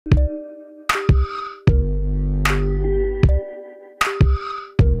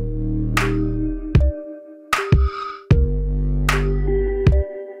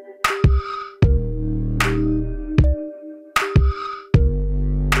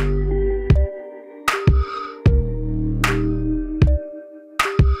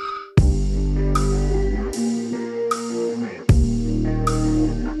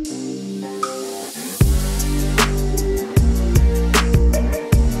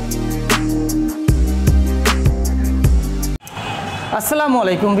আসসালামু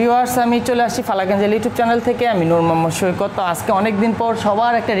আলাইকুম ভিউয়ার্স, আমি চলে আসছি ফালাক এঞ্জেল ইউটিউব চ্যানেল থেকে। আমি নূর মোহাম্মদ সৈকত। তো আজকে অনেক দিন পর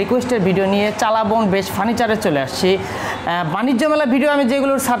সবার একটা রিকোয়েস্টের ভিডিও নিয়ে চালাবন বেশ ফার্নিচারে চলে আসছি। বাণিজ্য মেলা ভিডিও আমি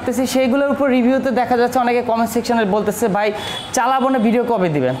যেগুলো ছাড়তেছি সেইগুলোর উপর রিভিউতে দেখা যাচ্ছে অনেকে কমেন্ট সেকশনে বলতেছে ভাই চালাবনের ভিডিও কবে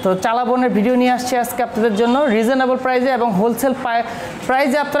দিবেন। তো চালাবনের ভিডিও নিয়ে আসছি আজকে আপনাদের জন্য রিজনেবল প্রাইসে এবং হোলসেল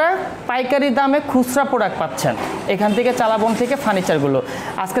প্রাইসে আপনারা পাইকারি দামে খুচরা প্রোডাক্ট পাচ্ছেন এখান থেকে, চালাবন থেকে ফার্নিচারগুলো।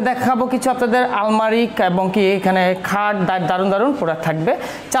 আজকে দেখাবো কিছু আপনাদের আলমারি এবং কি এখানে খাট, দারুণ দারুণ প্রোডাক্ট থাকবে।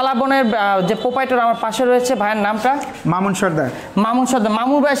 চালাবনের যে প্রোপাইটার আমার পাশে রয়েছে, ভাইয়ের নামটা মামুন সর্দার।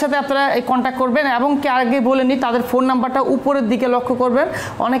 মামুন ভাইয়ের সাথে আপনারা কন্ট্যাক্ট করবেন এবং কি আগে বলে নিই তাদের ফোন নাম্বারটা উপরের দিকে লক্ষ্য করবেন।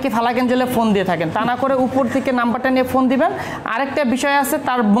 অনেকে ফালাক এঞ্জেলে ফোন দিয়ে থাকেন, তা না করে উপর থেকে নাম্বারটা নিয়ে ফোন দিবেন। আরেকটা বিষয় আছে,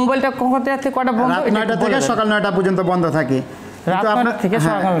 তার মোবাইলটা কটা থেকে কটা বন্ধ? 9টা থেকে সকাল 9টা পর্যন্ত বন্ধ থাকে।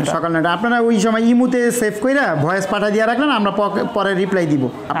 সকাল 9টা আপনারা ওই সময় ইমুতে সেভ কইরা ভয়েস পাঠিয়ে দিয়ে রাখলেন, আমরা পরে রিপ্লাই দিব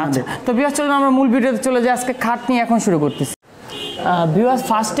আপনাদের। তো ভিউয়ার্স চলুন আমরা মূল ভিডিওতে চলে যাই। আজকে খাট নিয়ে এখন শুরু করতেছি। ভিউয়ার্স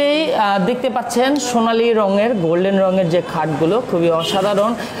ফার্স্টেই দেখতে পাচ্ছেন সোনালি রঙের, গোল্ডেন রঙের যে খাটগুলো খুবই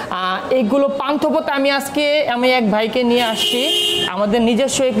অসাধারণ। এইগুলো পান্থপথে আমি এক ভাইকে নিয়ে আসছি। আমাদের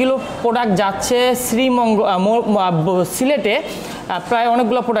নিজস্ব এগুলো প্রোডাক্ট যাচ্ছে সিলেটে, প্রায়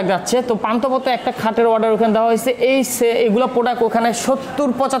অনেকগুলো প্রোডাক্ট যাচ্ছে। তো পান্থপথে একটা খাটের অর্ডার ওখানে দেওয়া হয়েছে। এগুলো প্রোডাক্ট ওখানে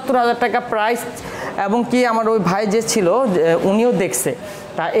 70-75 হাজার টাকা প্রাইস, এবং কি আমার ওই ভাই যে ছিল উনিও দেখছে।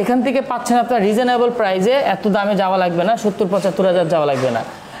 তা এখান থেকে পাচ্ছেন আপনার রিজনেবল প্রাইসে, এত দামে যাওয়া লাগবে না, 70-75 হাজার যাওয়া লাগবে না।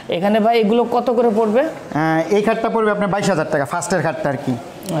 এখানে ভাই এগুলো কত করে পড়বে? এই খাটটা পড়বে আপনার 22,000 টাকা, ফার্স্টের খাটটা আর কি।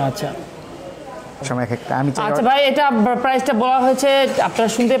 আচ্ছা সময় একটা আচ্ছা ভাই, এটা প্রাইসটা বলা হয়েছে আপনারা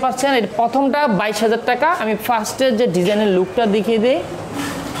শুনতে পাচ্ছেন। এটা প্রথমটা 22,000 টাকা। আমি ফার্স্টের যে ডিজাইনের লুকটা দেখিয়ে দিই।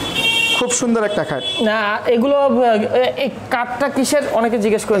 খুব সুন্দর একটা খাট। না এগুলো এই কাঠটা কিসের অনেকে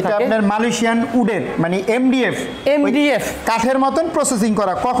জিজ্ঞেস করে থাকে। আপনার মালয়েশিয়ান উডের মানে এমডিএফ কাঠের মতন প্রসেসিং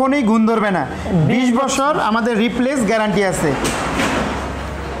করা, কখনোই গুণ ধরবে না। 20 বছর আমাদের রিপ্লেস গ্যারান্টি আছে।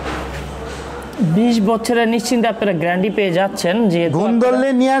 20 বছরের নিশ্চিন্তে আপনারা গ্যারান্টি পেয়ে যাচ্ছেন। যে গুণ ধরলে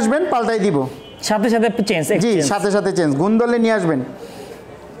নিয়ে আসবেন, পাল্টাই দিব সাথে সাথে চেঞ্জ। জি সাথে সাথে চেঞ্জ, গুণ ধরলে নিয়ে আসবেন।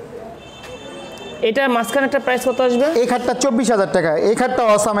 এটার মাঝখানে একটা প্রাইস কত আসবে? এই খাটটা 24,000 টাকা। এই খাটটা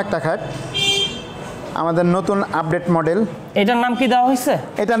অসাম একটা খাট, আমাদের নতুন আপডেট মডেল। এটার নাম কি দেওয়া হয়েছে?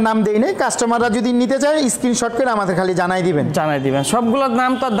 এটার নাম দেই নাই, কাস্টমাররা যদি নিতে চায় স্ক্রিনশট করে আমাদের খালি জানাই দিবেন। সবগুলোর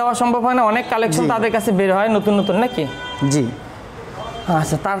নাম তো দেওয়া সম্ভব হয় না, অনেক কালেকশন তাদের কাছে বের হয় নতুন নতুন, নাকি? জি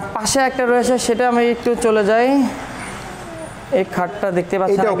আচ্ছা, তার পাশে একটা রয়েছে, সেটা আমি একটু চলে যাই। এই খাটটা দেখতে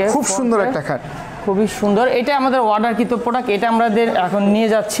পাচ্ছেন, খুব সুন্দর একটা খাট, খুবই সুন্দর। এটা আমাদের অর্ডারকৃত প্রোডাক্ট। এটা আমাদের এখন নিয়ে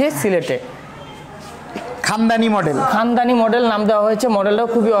যাচ্ছি সিলেটে। খানদানি মডেল নাম দেওয়া হয়েছে। মডেলটাও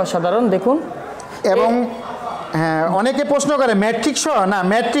খুবই অসাধারণ, দেখুন। এবং হ্যাঁ, অনেকে প্রশ্ন করে ম্যাট্রিক্স সহ না,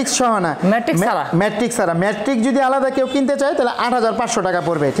 ম্যাট্রিক্স সহ না, ম্যাট্রিক্স ছাড়া। ম্যাট্রিক্স যদি আলাদা কেউ কিনতে চায় তাহলে 8,500 টাকা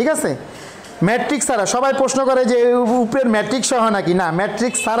পড়বে, ঠিক আছে? ম্যাট্রিক্স ছাড়া সবাই প্রশ্ন করে যে উপরের ম্যাট্রিক্স সহ নাকি, না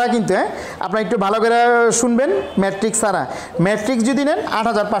ম্যাট্রিক্স ছাড়া কিন্তু। আপনারা একটু ভালো করে শুনবেন, ম্যাট্রিক্স ছাড়া। ম্যাট্রিক্স যদি নেন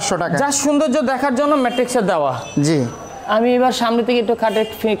 8,500 টাকা। যা সৌন্দর্য দেখার জন্য ম্যাট্রিক্সের দেওয়া। জি, আমি এবার সামনে থেকে একটু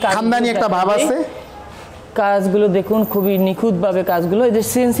খানদানি একটা ভাব আছে। কাজগুলো দেখুন, খুবই নিখুঁতভাবে কাজগুলো। এদের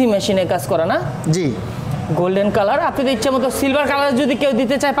সিএনসি মেশিনে কাজ করা, না? জি, গোল্ডেন কালার। আপনাদের ইচ্ছা মতো সিলভার কালার যদি কেউ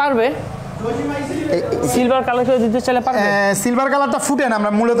দিতে চায় পারবে। সিলভার কালার কেউ দিতে চাইলে পারবে। সিলভার কালারটা ফুটে না,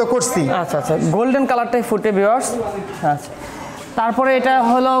 আমরা মূলত করছি। আচ্ছা, গোল্ডেন কালারটাই ফুটে ভিউয়ার্স। আচ্ছা, তারপরে এটা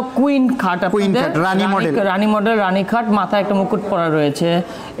হলো কুইন খাট, রানী মডেল রানী খাট, মাথায় একটা মুকুট পরা রয়েছে।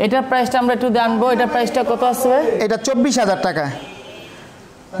 এটার প্রাইসটা আমরা একটু জানবো। এটার প্রাইসটা কত আসবে? এটা 24,000 টাকা।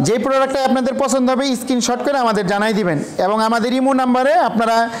 যে প্রোডাক্টটা আপনাদের পছন্দ হবে স্ক্রিনশট করে আমাদের জানাই দিবেন, এবং আমাদের ইমো নাম্বারে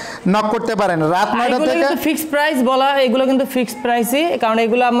আপনারা নক করতে পারেন। রাত 9টা থেকে ফিক্সড প্রাইস বলা, এগুলো কিন্তু ফিক্সড প্রাইসই, কারণ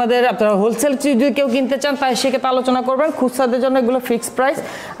এগুলো আমাদের আপনারা হোলসেল যদি কেউ কিনতে চান তাই সেক্ষেত্রে আলোচনা করবেন। খুচরাদের জন্য এগুলো ফিক্সড প্রাইস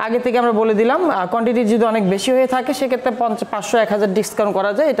আগে থেকে আমরা বলে দিলাম। কোয়ান্টিটি যদি অনেক বেশি হয়ে থাকে সেক্ষেত্রে 500-1000 ডিসকাউন্ট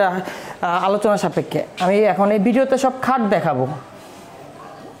করা যায়, এটা আলোচনা সাপেক্ষে। আমি এখন এই ভিডিওতে সব খাট দেখাবো।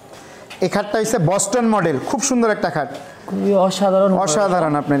 এই খাটটা হচ্ছে বস্টন মডেল, খুব সুন্দর একটা খাট, খুবই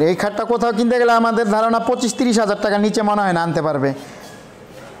অসাধারণ। আপনার এই খাটটা কোথাও কিনতে গেলে আমাদের ধারণা 25-30 হাজার টাকার নিচে মনে হয় না আনতে পারবে।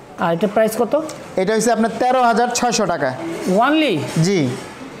 আর এটা প্রাইস কত? এটা হচ্ছে আপনার 13,600 টাকা ওয়ানলি। জি,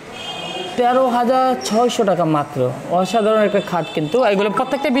 13,600 টাকা মাত্র। অসাধারণ একটা খাট, কিন্তু এগুলো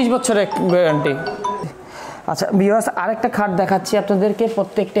প্রত্যেকটা 20 বছরের গ্যারান্টি। আচ্ছা ভিউয়ার্স, আরেকটা খাট দেখাচ্ছি আপনাদেরকে,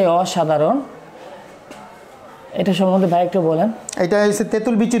 প্রত্যেকটাই অসাধারণ। এটা সম্বন্ধে ভাই একটু বলেন। এটা হচ্ছে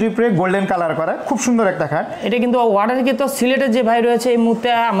তেঁতুল বিচির উপরে গোল্ডেন কালার করা, খুব সুন্দর একটা খাট। এটা কিন্তু অর্ডারকৃত সিলেটের যে ভাই রয়েছে এই মুহূর্তে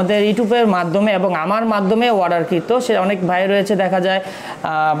আমাদের ইউটিউবের মাধ্যমে এবং আমার মাধ্যমে অর্ডারকৃত। সে অনেক ভাই রয়েছে, দেখা যায়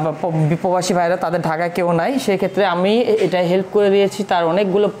প্রবাসী ভাইরা, তাদের ঢাকায় কেউ নাই, সেক্ষেত্রে আমি এটা হেল্প করে দিয়েছি। তার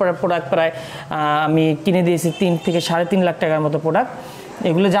অনেকগুলো প্রোডাক্ট প্রায় আমি কিনে দিয়েছি, 3 থেকে 3.5 লাখ টাকার মতো প্রোডাক্ট।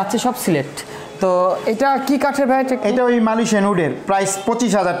 এগুলো যাচ্ছে সব সিলেট। তো এটা কি কাঠের ভাই? এটা ওই মালয়েশিয়ান উডের, প্রাইস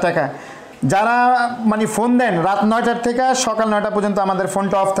 25,000 টাকা। যারা মানে ফোন দেন রাত 9টার থেকে সকাল 9টা পর্যন্ত আমাদের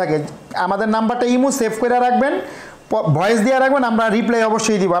ফোনটা অফ থাকে। আমাদের নাম্বারটা ইমো সেভ করে রাখবেন, ভয়েস দিয়ে রাখবেন, আমরা রিপ্লাই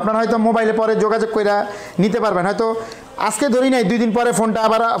অবশ্যই দিব। আপনারা হয়তো মোবাইলে পরে যোগাযোগ করে নিতে পারবেন, হয়তো আজকে ধরি নাই 2 দিন পরে ফোনটা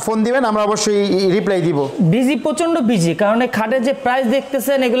আবার ফোন দিবেন, আমরা অবশ্যই রিপ্লাই দিব। বিজি, প্রচন্ড বিজি, কারণ খাটের যে প্রাইস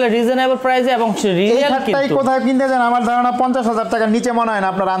দেখতেছেন এগুলো রিজনেবল প্রাইসে এবং রিয়েল। কিন্তু কোথায় কিনতে যান আমার ধারণা 50,000 টাকার নিচে মনে হয় না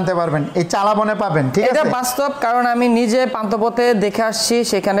আপনারা আনতে পারবেন, এই চালাবনে পাবেন। ঠিক আছে, এটা বাস্তব, কারণ আমি নিজে পান্তপথে দেখে আসছি।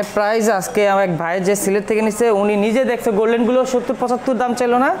 সেখানে প্রাইস আজকে আমার এক ভাই যে সিলেট থেকে নিছে, উনি নিজে দেখছে গোল্ডেনগুলো 70-75 দাম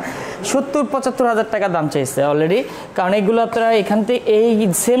চাইলো না, 70-75 হাজার টাকা দাম চাইছে অলরেডি। কারণ এগুলো আপনারা এখান থেকে এই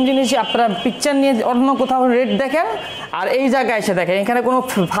সেম জিনিস আপনারা পিকচার নিয়ে অন্য কোথাও রেট দেখেন, আর এই জায়গায় এসে দেখেন এখানে কোনো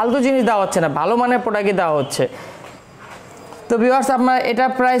ফালতু জিনিস দেওয়া হচ্ছে না, ভালো মানের প্রোডাক্টই দেওয়া হচ্ছে। তো ভিউয়ার্স, আপনার এটা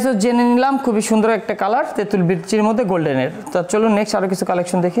প্রাইসও জেনে নিলাম, খুবই সুন্দর একটা কালার, তেঁতুল বিচির মধ্যে গোল্ডেনের। তো চলুন নেক্সট আরও কিছু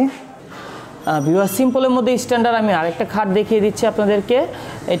কালেকশন দেখি। ভিউয়ার্স, সিম্পলের মধ্যে স্ট্যান্ডার্ড আমি আরেকটা খাট দেখিয়ে দিচ্ছি আপনাদেরকে।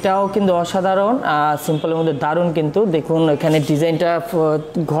 এটাও কিন্তু অসাধারণ, সিম্পলের মধ্যে দারুণ। কিন্তু দেখুন এখানে ডিজাইনটা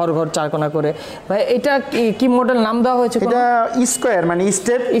ঘর ঘর চারকোনা করে। ভাই এটা কি মডেল নাম দেওয়া হয়েছে? এটা স্কোয়ার, মানে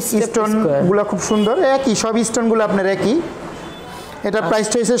স্টেপ স্টোনগুলো খুব সুন্দর, একই সব স্টোনগুলো আপনার একই। এটা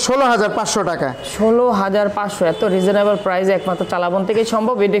প্রাইসটা হচ্ছে 16,500 টাকা। 16,500, এত রিজনেবল প্রাইস একমাত্র চালাবন থেকেই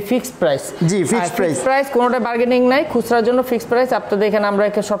সম্ভব। এটা ফিক্সড প্রাইস। জি, ফিক্সড প্রাইস, কোনোটা বার্গেনিং নাই। খুচরার জন্য ফিক্সড প্রাইস আপনাদের এখানে আমরা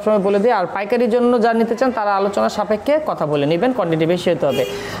একে সবসময় বলে দিই। আর পাইকারির জন্য যা নিতে চান তারা আলোচনা সাপেক্ষে কথা বলে নেবেন, কোয়ান্টিটি বেশি হতে হবে।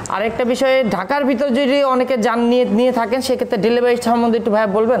 আরেকটা বিষয়ে, ঢাকার ভিতর যদি অনেকে যান নিয়ে থাকেন, সেক্ষেত্রে ডেলিভারি সম্বন্ধে একটু ভাই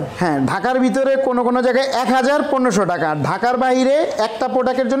বলবেন। হ্যাঁ, ঢাকার ভিতরে কোনো জায়গায় 1,500 টাকা, ঢাকার বাইরে একটা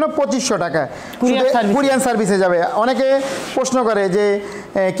প্রোডাক্টের জন্য 2500 টাকা কুরিয়ার সার্ভিসে যাবে। অনেকে প্রশ্ন করে যে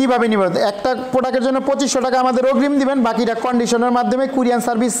কিভাবে নিব, একটা প্রোডাক্টের জন্য 2500 টাকা আমাদের অগ্রিম দিবেন, বাকিটা কন্ডিশনের মাধ্যমে কুরিয়ার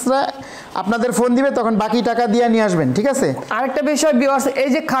সার্ভিসরা আপনাদের ফোন দিবে, তখন বাকি টাকা দিয়ে নিয়ে আসবেন। ঠিক আছে, আরেকটা বিষয় ভিউয়ার্স, এই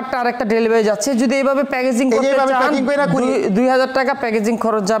যে খাটটা আরেকটা ডেলিভারি যাচ্ছে, যদি এইভাবে প্যাকেজিং করতে চান 2000 টাকা প্যাকেজিং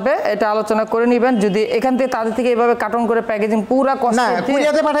খরচ যাবে, এটা আলোচনা করে নেবেন। যদি এখান থেকে তাদের থেকে এইভাবে কার্টন করে প্যাকেজিং পুরো কষ্ট না,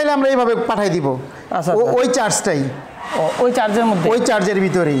 কুরিয়ারে পাঠাইলে আমরা এইভাবে পাঠাই দিব। আচ্ছা, ওই চার্জটাই ওই চার্জের মধ্যে, ওই চার্জের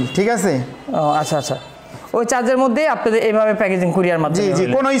ভিতরেই। ঠিক আছে, আচ্ছা আচ্ছা, ওই চার্জের মধ্যেই আপনাদের এইভাবে প্যাকেজিং কুরিয়ার মাধ্যমে। জি জি,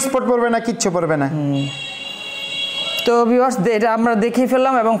 কোনো স্পট পড়বে না, কিচ্ছু পড়বে না। তো ভিউয়ার্স, এটা আমরা দেখিয়ে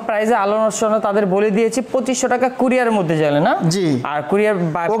ফেললাম এবং প্রাইসে আলোচনা তাদের বলে দিয়েছি। 2500 টাকা কুরিয়ারের মধ্যে যাবে না? জি, আর কুরিয়ার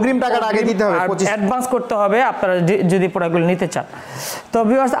অগ্রিম টাকাটা আগে দিতে হবে, অ্যাডভান্স করতে হবে আপনারা যদি প্রোডাক্টগুলো নিতে চান। তো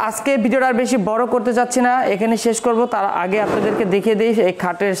ভিউয়ার্স, আজকে ভিডিওটা আর বেশি বড় করতে যাচ্ছি না, এখানে শেষ করব। তার আগে আপনাদেরকে দেখিয়ে দিই এই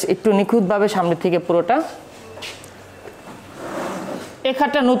খাটের একটু নিখুঁতভাবে সামনে থেকে পুরোটা। এই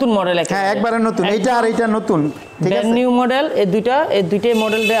খাটটা নতুন মডেল, হ্যাঁ একবারে নতুন, এইটা আর এইটা নতুন, ঠিক আছে, নিউ মডেল। এই দুইটাই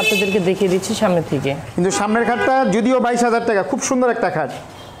মডেলটা আপনাদেরকে দেখিয়ে দিচ্ছি সামনে থেকে। কিন্তু সামনের খাটটা যদিও 22,000 টাকা, খুব সুন্দর একটা খাট।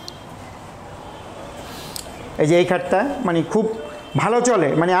 এই যে এই খাটটা মানে খুব ভালো চলে,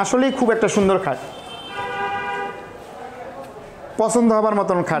 মানে আসলেই খুব একটা সুন্দর খাট, পছন্দ হবার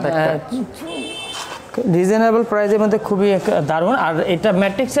মতন খাট একটা। রিজনেবল প্রাইসের মধ্যে খুবই দারুণ। আর এটা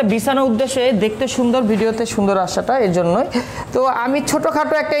ম্যাট্রিক্সে বিছানোর উদ্দেশ্যে দেখতে সুন্দর, ভিডিওতে সুন্দর আসাটা এর জন্যই। তো আমি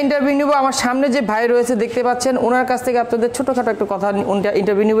ছোটোখাটো একটা ইন্টারভিউ নিব। আমার সামনে যে ভাই রয়েছে দেখতে পাচ্ছেন, ওনার কাছ থেকে আপনাদের ছোটোখাটো একটা কথা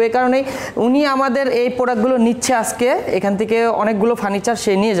ইন্টারভিউ নিব। এই কারণেই উনি আমাদের এই প্রোডাক্টগুলো নিচ্ছে আজকে, এখান থেকে অনেকগুলো ফার্নিচার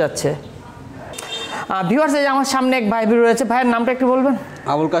সে নিয়ে যাচ্ছে। ভিউয়ার্স, এই যে আমার সামনে এক ভাই রয়েছে, ভাইয়ের নামটা একটু বলবেন?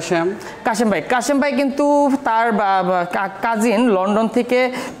 আবুল কাশেম। কাশেম ভাই কিন্তু তার কাজিন লন্ডন থেকে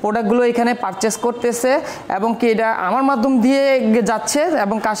প্রোডাক্টগুলো এখানে পারচেস করতেছে এবং কি এটা আমার মাধ্যম দিয়ে যাচ্ছে,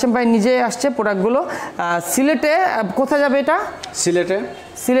 এবং কাশেম ভাই নিজে আসছে প্রোডাক্টগুলো সিলেটে। কোথায় যাবে এটা?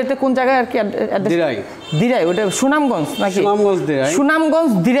 সিলেটে কোন জায়গায় আর কি? দিরাই, ওটা সুনামগঞ্জ নাকি? সুনামগঞ্জ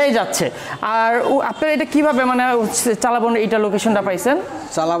দিরাই যাচ্ছে। আর আপনারা এটা কিভাবে মানে চালাবন এটা লোকেশনটা পাইছেন?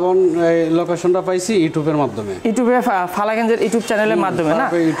 চালাবন লোকেশনটা পাইছি ইউটিউবের মাধ্যমে, ইউটিউবে ফালাক এঞ্জেল ইউটিউব চ্যানেলের মাধ্যমে না?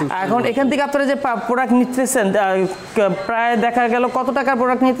 এখন এখান থেকে আপনারা যে প্রোডাক্ট নিতেছেন, প্রায় দেখা গেল কত টাকার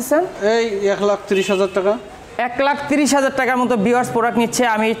প্রোডাক্ট নিতেছেন? এই 1,30,000 টাকা। 1,30,000 টাকার মতো ভিউয়ার্স প্রোডাক্ট নিচ্ছে।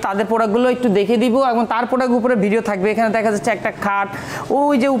 আমি তাদের প্রোডাক্টগুলো একটু দেখে দিব এবং তার প্রোডাক্ট উপরে ভিডিও থাকবে। এখানে দেখা যাচ্ছে একটা খাট,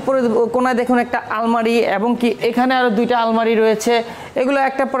 ওই যে উপরে কোনায় দেখুন একটা আলমারি, এবং কি এখানে আরও 2টা আলমারি রয়েছে। এগুলো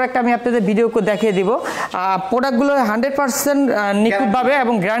একটা প্রোডাক্ট আমি আপনাদের ভিডিও দেখিয়ে দিব। প্রোডাক্টগুলো 100% নিখুঁতভাবে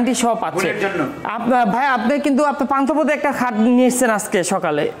এবং গ্যারান্টি সহ পাচ্ছে। ভাই আপনি কিন্তু আপনার পান্থপথে একটা খাট নিয়ে এসেছেন আজকে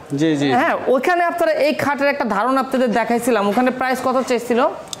সকালে। জি জি, হ্যাঁ, ওইখানে আপনারা এই খাটের একটা ধারণা আপনাদের দেখাইছিলাম। ওখানে প্রাইস কত চাইছিল?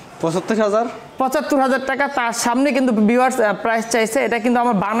 75,000 টাকা। তার সামনে কিন্তু ভিউয়ার্স প্রাইস চাইছে। এটা কিন্তু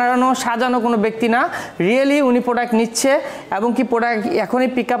আমার বানানো সাজানো কোনো ব্যক্তি না, রিয়েলি উনি প্রোডাক্ট নিচ্ছে এবং কি প্রোডাক্ট এখনই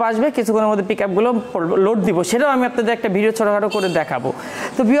পিক আপ আসবে, কিছুক্ষণের মধ্যে পিক আপগুলো লোড দিব, সেটাও আমি আপনাদের একটা ভিডিও ছোটোখাটো করে দেখাবো।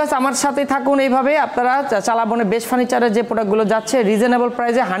 তো ভিউয়ার্স আমার সাথেই থাকুন, এইভাবে আপনারা চালাবনে বেস্ট ফার্নিচারের যে প্রোডাক্টগুলো যাচ্ছে রিজনেবল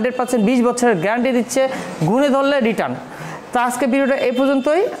প্রাইসে 100% 20 বছরের গ্যারান্টি দিচ্ছে, গুণে ধরলে রিটার্ন। তো আজকে ভিডিওটা এই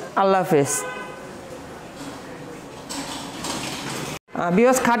পর্যন্তই, আল্লাহ হাফেজ।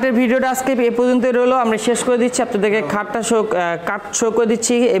 বিকজ খাটের ভিডিওটা আজকে এ পর্যন্তই রইলো, আমরা শেষ করে দিচ্ছি আপনাদেরকে কাঠ শো করে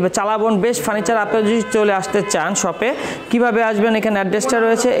দিচ্ছি। এবার চালাবন বেস্ট ফার্নিচার আপনারা যদি চলে আসতে চান শপে, কিভাবে আসবেন এখানে অ্যাড্রেসটা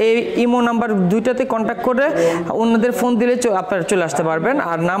রয়েছে, এই ইমো নাম্বার দুইটাতে কন্ট্যাক্ট করে অন্যদের ফোন দিলে আপনারা চলে আসতে পারবেন।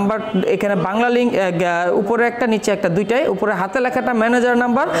 আর নাম্বার এখানে বাংলা লিঙ্ক উপরে একটা নিচে একটা, দুইটাই, উপরে হাতে লেখাটা ম্যানেজার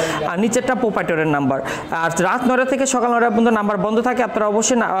নাম্বার আর নিচেরটা প্রোপাইটরের নাম্বার। আর রাত 9টা থেকে সকাল 9টা পর্যন্ত নাম্বার বন্ধ থাকে, আপনারা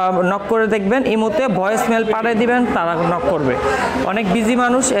অবশ্যই নক করে দেখবেন, ইমোতে ভয়েস মেল পাঠিয়ে দিবেন, তারা নক করবে। অনেক বিজি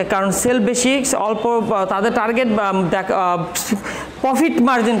মানুষ, কারণ সেল বেশি, অল্প তাদের টার্গেট প্রফিট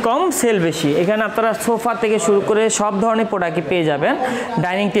মার্জিন কম, সেল বেশি। এখানে আপনারা সোফা থেকে শুরু করে সব ধরনের প্রোডাক্টই পেয়ে যাবেন,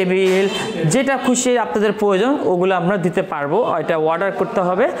 ডাইনিং টেবিল, যেটা খুশি আপনাদের প্রয়োজন ওগুলো আমরা দিতে পারবো, এটা অর্ডার করতে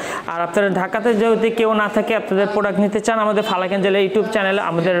হবে। আর আপনারা ঢাকাতে যদি কেউ না থাকে, আপনাদের প্রোডাক্ট নিতে চান, আমাদের ফালাক এঞ্জেলের ইউটিউব চ্যানেলে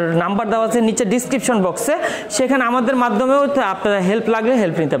আমাদের নাম্বার দেওয়া আছে নিচে ডিসক্রিপশন বক্সে, সেখানে আমাদের মাধ্যমেও আপনারা হেল্প লাগলে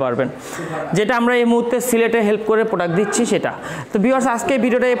হেল্প নিতে পারবেন, যেটা আমরা এই মুহূর্তে সিলেটে হেল্প করে প্রোডাক্ট দিচ্ছি সেটা। তো ভিউয়ার্স, আজকে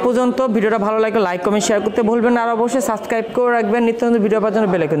ভিডিওটা এ পর্যন্ত। ভিডিওটা ভালো লাগলে লাইক কমেন্ট শেয়ার করতে ভুলবেন না, আর অবশ্যই সাবস্ক্রাইব করে রাখবেন, নিত্য নতুন ভিডিও পাওয়ার জন্য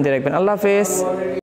বেল আইকন দিয়ে রাখবেন। আল্লাহ হাফেজ।